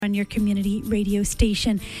on your community radio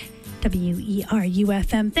station,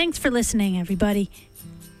 WERU-FM. Thanks for listening, everybody.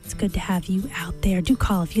 It's good to have you out there. Do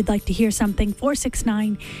call if you'd like to hear something,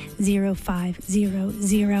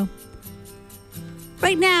 469-0500.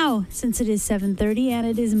 Right now, since it is 7:30 and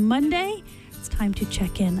it is Monday, it's time to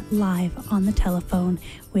check in live on the telephone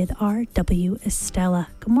with R.W. Estella.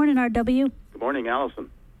 Good morning, R.W. Good morning, Allison.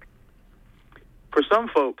 For some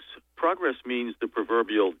folks, progress means the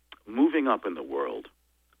proverbial moving up in the world.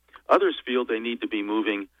 Others feel they need to be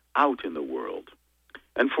moving out in the world.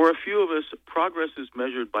 And for a few of us, progress is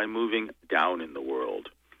measured by moving down in the world,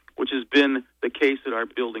 which has been the case at our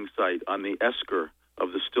building site on the esker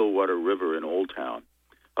of the Stillwater River in Old Town,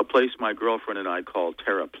 a place my girlfriend and I call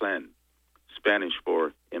terraplén, Spanish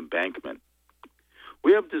for embankment.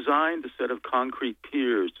 We have designed a set of concrete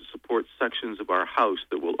piers to support sections of our house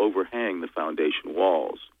that will overhang the foundation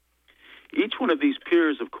walls. Each one of these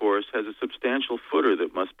piers, of course, has a substantial footer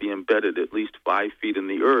that must be embedded at least 5 feet in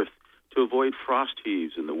the earth to avoid frost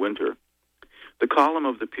heaves in the winter. The column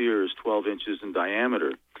of the pier is 12 inches in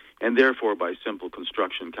diameter, and therefore, by simple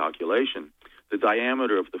construction calculation, the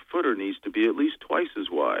diameter of the footer needs to be at least twice as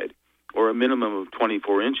wide, or a minimum of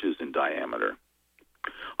 24 inches in diameter.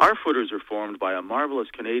 Our footers are formed by a marvelous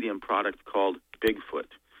Canadian product called Bigfoot,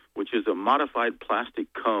 which is a modified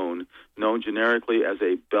plastic cone known generically as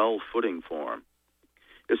a bell footing form.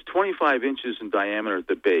 It's 25 inches in diameter at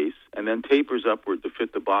the base and then tapers upward to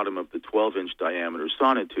fit the bottom of the 12-inch diameter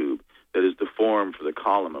sonotube that is the form for the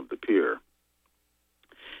column of the pier.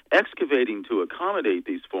 Excavating to accommodate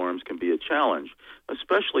these forms can be a challenge,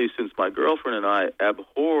 especially since my girlfriend and I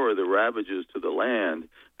abhor the ravages to the land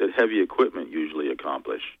that heavy equipment usually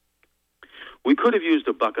accomplish. We could have used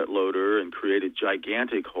a bucket loader and created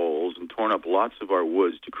gigantic holes and torn up lots of our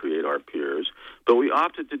woods to create our piers, but we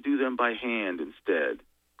opted to do them by hand instead.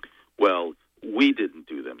 Well, we didn't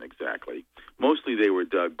do them exactly. Mostly they were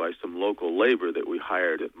dug by some local labor that we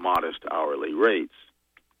hired at modest hourly rates.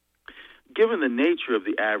 Given the nature of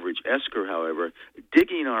the average esker, however,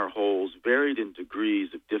 digging our holes varied in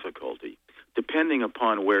degrees of difficulty, depending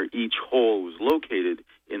upon where each hole was located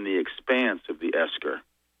in the expanse of the esker.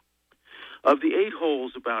 Of the 8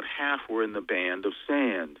 holes, about half were in the band of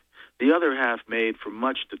sand, the other half made for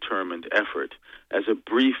much determined effort, as a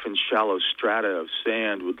brief and shallow strata of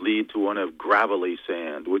sand would lead to one of gravelly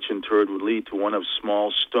sand, which in turn would lead to one of small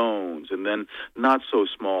stones, and then not so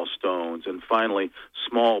small stones, and finally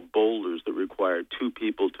small boulders that required 2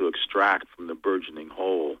 people to extract from the burgeoning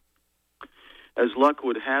hole. As luck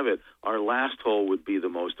would have it, our last hole would be the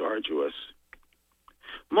most arduous.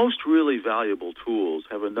 Most really valuable tools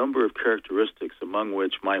have a number of characteristics, among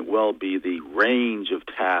which might well be the range of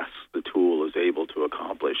tasks the tool is able to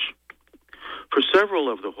accomplish. For several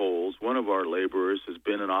of the holes, one of our laborers has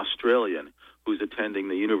been an Australian who's attending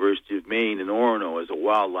the University of Maine in Orono as a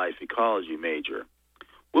wildlife ecology major.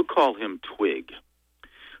 We'll call him Twig.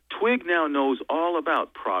 Twig now knows all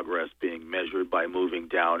about progress being measured by moving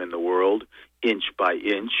down in the world, inch by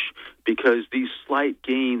inch, because these slight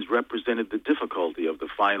gains represented the difficulty of the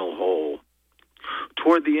final hole.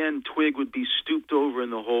 Toward the end, Twig would be stooped over in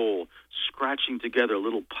the hole, scratching together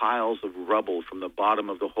little piles of rubble from the bottom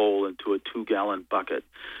of the hole into a 2-gallon bucket,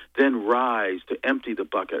 then rise to empty the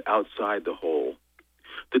bucket outside the hole.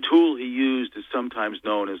 The tool he used is sometimes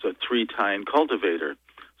known as a 3-tine cultivator,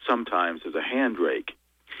 sometimes as a hand rake.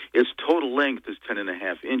 Its total length is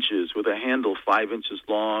 10.5 inches, with a handle 5 inches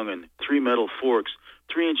long and 3 metal forks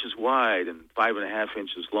 3 inches wide and 5.5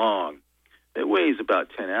 inches long. It weighs about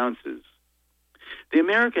 10 ounces. The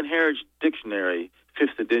American Heritage Dictionary,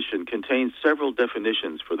 5th edition, contains several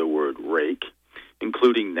definitions for the word rake,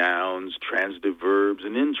 including nouns, transitive verbs,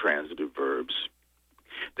 and intransitive verbs.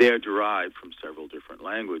 They are derived from several different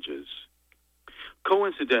languages.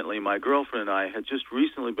 Coincidentally, my girlfriend and I had just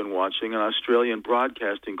recently been watching an Australian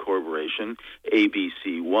Broadcasting Corporation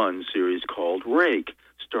ABC1 series called Rake,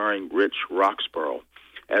 starring Rich Roxburgh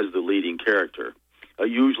as the leading character, a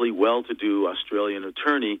usually well-to-do Australian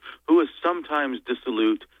attorney who is sometimes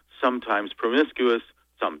dissolute, sometimes promiscuous,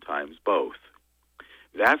 sometimes both.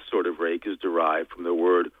 That sort of rake is derived from the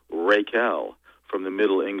word rakel, from the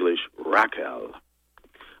Middle English rakel.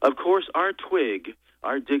 Of course, our Twig,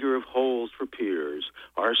 our digger of holes for piers,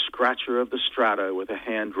 our scratcher of the strata with a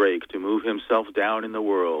hand rake to move himself down in the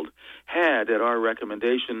world, had, at our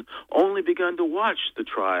recommendation, only begun to watch the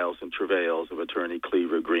trials and travails of attorney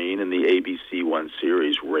Cleaver Green in the ABC1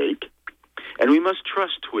 series Rake. And we must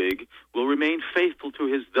trust Twig will remain faithful to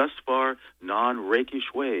his thus far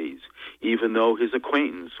non-rakish ways, even though his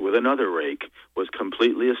acquaintance with another rake was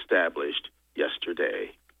completely established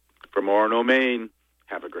yesterday. From Orono, Maine,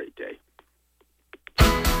 have a great day.